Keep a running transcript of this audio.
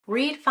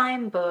Read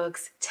Fine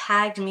Books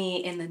tagged me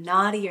in the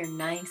naughty or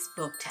nice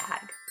book tag.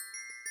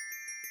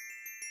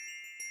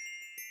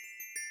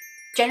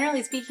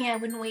 Generally speaking, I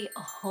wouldn't wait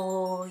a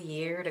whole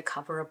year to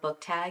cover a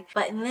book tag,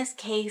 but in this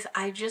case,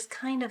 I just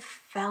kind of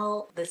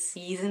felt the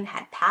season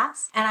had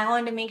passed, and I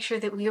wanted to make sure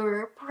that we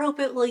were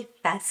appropriately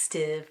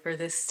festive for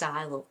this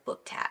style of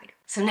book tag.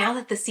 So now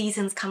that the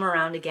season's come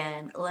around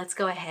again, let's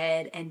go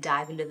ahead and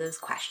dive into those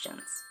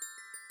questions.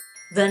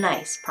 The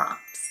nice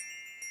prompts.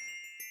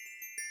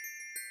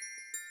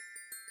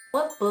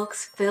 What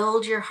books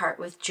filled your heart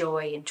with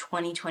joy in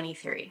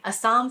 2023? A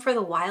Psalm for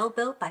the Wild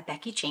Built by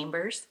Becky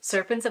Chambers,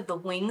 Serpents of the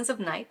Wings of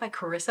Night by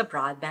Carissa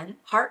Broadbent,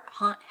 Heart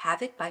Haunt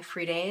Havoc by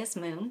Frideas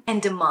Moon,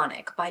 and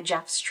Demonic by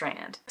Jeff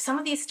Strand. Some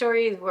of these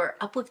stories were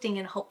uplifting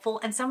and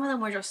hopeful, and some of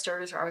them were just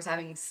stories where I was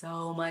having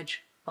so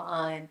much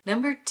fun.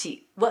 Number 2.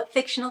 What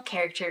fictional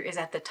character is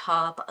at the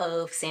top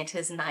of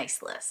Santa's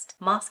nice list?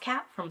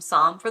 Mosscat from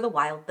Psalm for the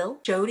Wild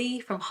Built, Jody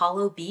from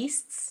Hollow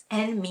Beasts,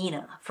 and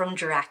Mina from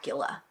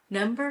Dracula.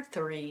 Number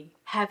 3.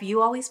 Have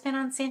you always been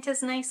on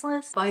Santa's nice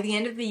list? By the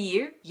end of the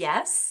year,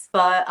 yes,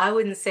 but I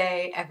wouldn't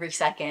say every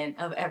second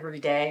of every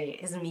day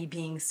is me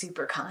being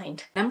super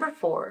kind. Number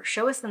 4.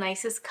 Show us the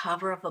nicest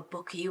cover of a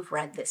book you've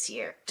read this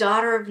year.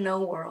 Daughter of No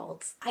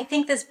Worlds. I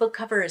think this book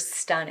cover is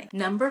stunning.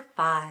 Number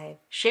 5.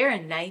 Share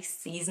a nice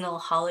seasonal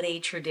holiday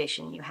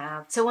tradition you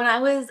have. So when I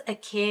was a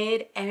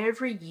kid,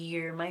 every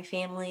year my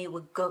family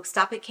would go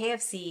stop at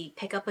KFC,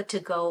 pick up a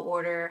to-go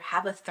order,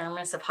 have a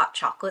thermos of hot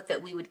chocolate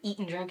that we would eat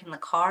and drink in the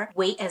car,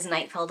 wait as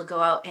night fell to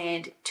go out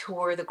and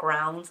tour the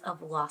grounds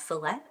of La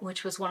Salette,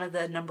 which was one of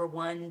the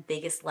 #1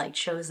 biggest light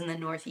shows in the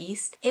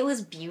Northeast. It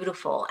was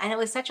beautiful, and it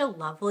was such a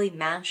lovely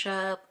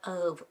mashup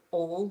of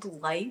old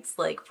lights,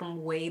 like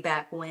from way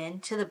back when,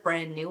 to the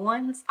brand new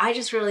ones. I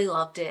just really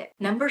loved it.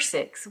 Number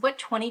 6, what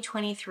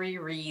 2023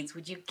 reads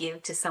would you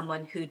give to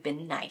someone who'd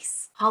been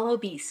nice? Hollow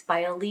Beast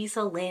by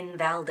Elisa Lynn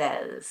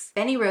Valdez,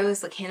 Benny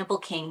Rose, the Cannibal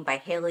King by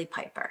Haley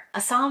Piper,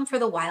 A Psalm for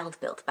the Wild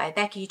Built by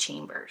Becky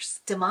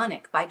Chambers,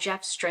 Demonic by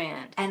Jeff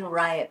Strand, and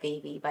Riot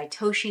Baby by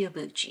Toshi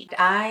Ibuchi.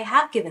 I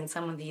have given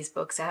some of these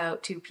books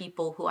out to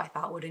people who I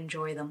thought would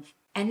enjoy them.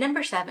 And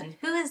number 7,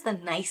 who is the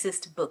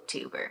nicest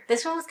booktuber?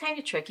 This one was kind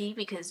of tricky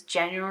because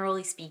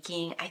generally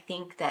speaking, I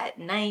think that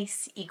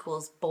nice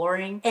equals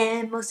boring.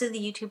 And most of the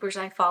YouTubers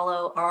I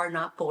follow are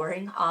not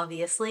boring,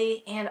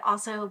 obviously. And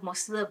also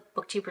most of the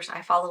booktubers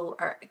I follow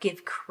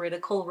give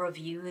critical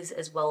reviews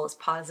as well as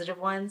positive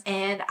ones.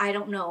 And I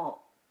don't know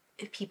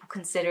if people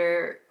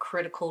consider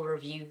critical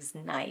reviews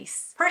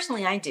nice.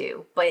 Personally, I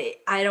do, but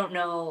I don't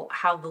know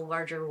how the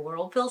larger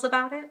world feels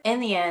about it.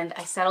 In the end,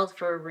 I settled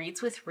for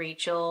Reads with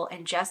Rachel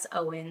and Jess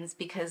Owens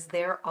because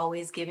they're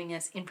always giving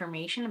us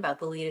information about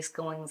the latest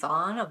goings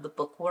on of the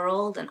book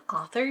world and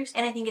authors,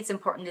 and I think it's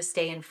important to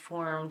stay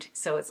informed,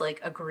 so it's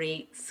like a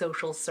great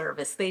social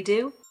service they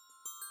do.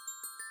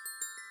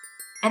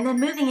 And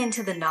then moving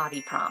into the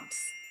naughty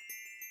prompts.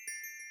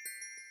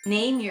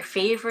 Name your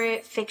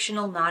favorite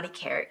fictional naughty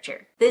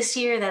character. This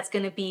year, that's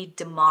going to be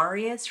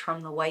Demarius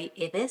from The White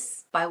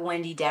Ibis by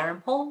Wendy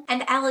Darenpole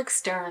and Alex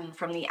Stern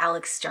from the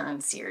Alex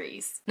Stern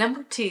series.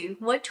 Number 2,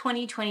 what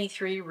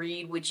 2023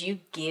 read would you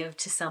give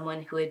to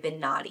someone who had been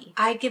naughty?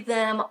 I'd give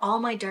them All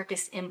My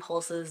Darkest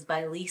Impulses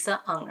by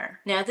Lisa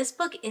Unger. Now, this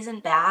book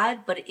isn't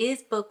bad, but it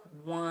is book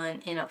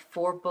 1 in a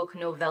 4-book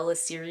novella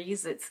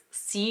series that's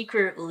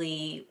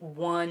secretly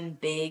one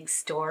big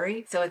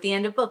story. So at the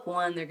end of book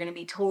 1, they're going to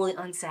be totally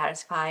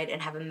unsatisfied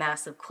and have a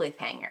massive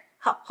cliffhanger.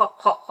 Ha ha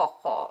ha ha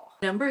ha.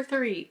 Number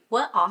 3,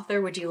 what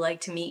author would you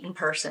like to meet in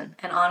person?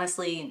 And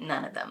honestly,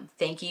 none of them.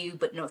 Thank you,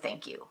 but no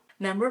thank you.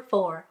 Number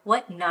 4,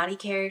 what naughty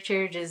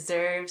character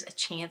deserves a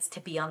chance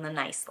to be on the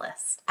nice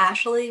list?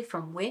 Ashley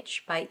from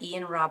Witch by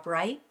Ian Rob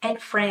Wright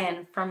and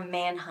Fran from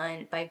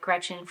Manhunt by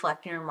Gretchen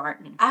Fleckner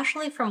Martin.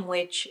 Ashley from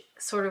Witch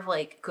sort of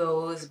like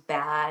goes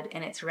bad,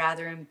 and it's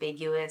rather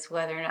ambiguous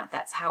whether or not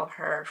that's how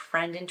her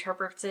friend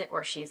interprets it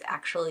or she's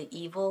actually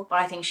evil, but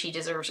I think she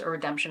deserves a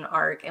redemption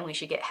arc and we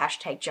should get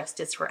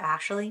 #justice for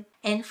Ashley.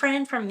 And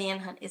Fran from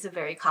Manhunt is a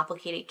very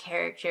complicated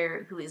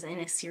character who is in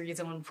a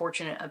series of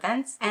unfortunate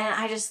events, and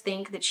I just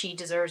think that she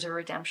deserves a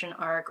redemption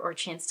arc or a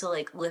chance to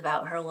like live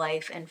out her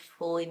life and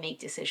fully make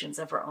decisions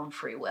of her own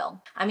free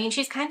will. I mean,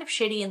 she's kind of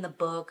shitty in the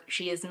book.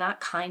 She is not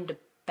kind to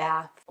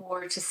Beth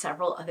or to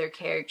several other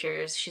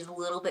characters. She's a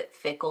little bit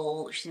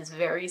fickle. She's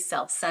very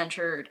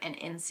self-centered and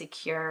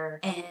insecure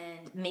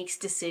and makes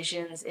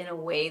decisions in a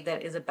way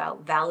that is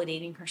about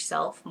validating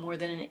herself more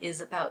than it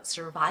is about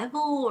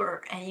survival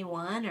or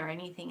anyone or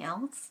anything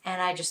else.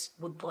 And I just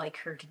would like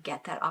her to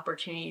get that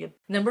opportunity.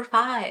 Number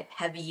 5,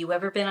 have you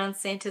ever been on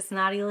Santa's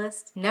naughty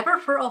list? Never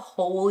for a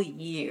whole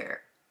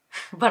year.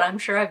 But I'm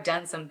sure I've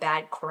done some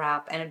bad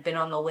crap and have been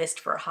on the list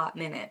for a hot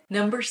minute.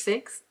 Number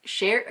 6,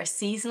 share a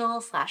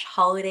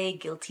seasonal/holiday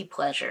guilty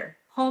pleasure.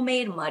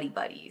 homemade Muddy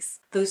Buddies.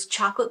 Those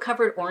chocolate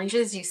covered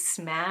oranges you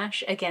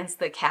smash against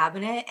the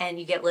cabinet and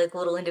you get like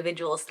little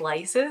individual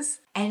slices.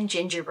 And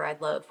gingerbread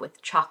loaf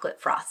with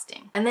chocolate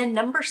frosting. And then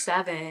number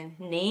 7,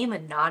 name a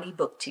naughty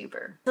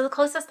booktuber. So the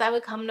closest I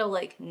would come to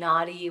like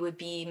naughty would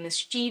be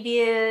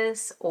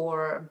mischievous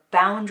or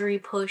boundary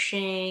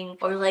pushing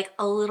or like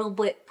a little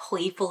bit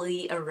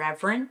playfully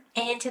irreverent.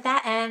 And to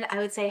that end, I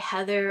would say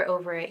Heather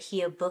over at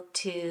Hia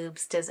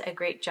Booktubes does a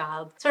great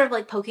job sort of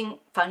like poking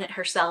fun at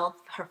herself,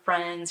 her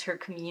friends, her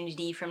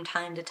community from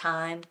time to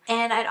time.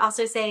 And I'd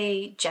also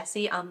say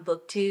Jessie on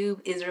Booktube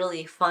is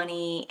really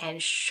funny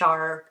and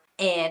sharp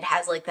and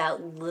has like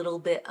that little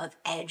bit of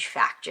edge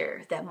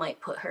factor that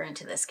might put her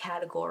into this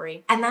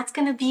category. And that's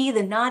gonna be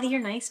the naughty or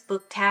nice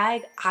book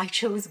tag. I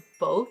chose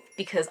both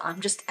because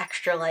I'm just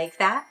extra like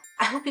that.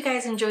 I hope you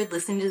guys enjoyed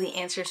listening to the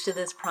answers to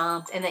this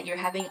prompt and that you're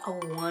having a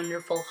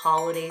wonderful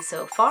holiday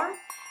so far.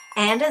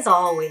 And as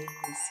always,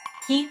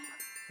 keep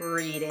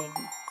reading.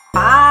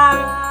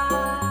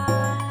 Bye!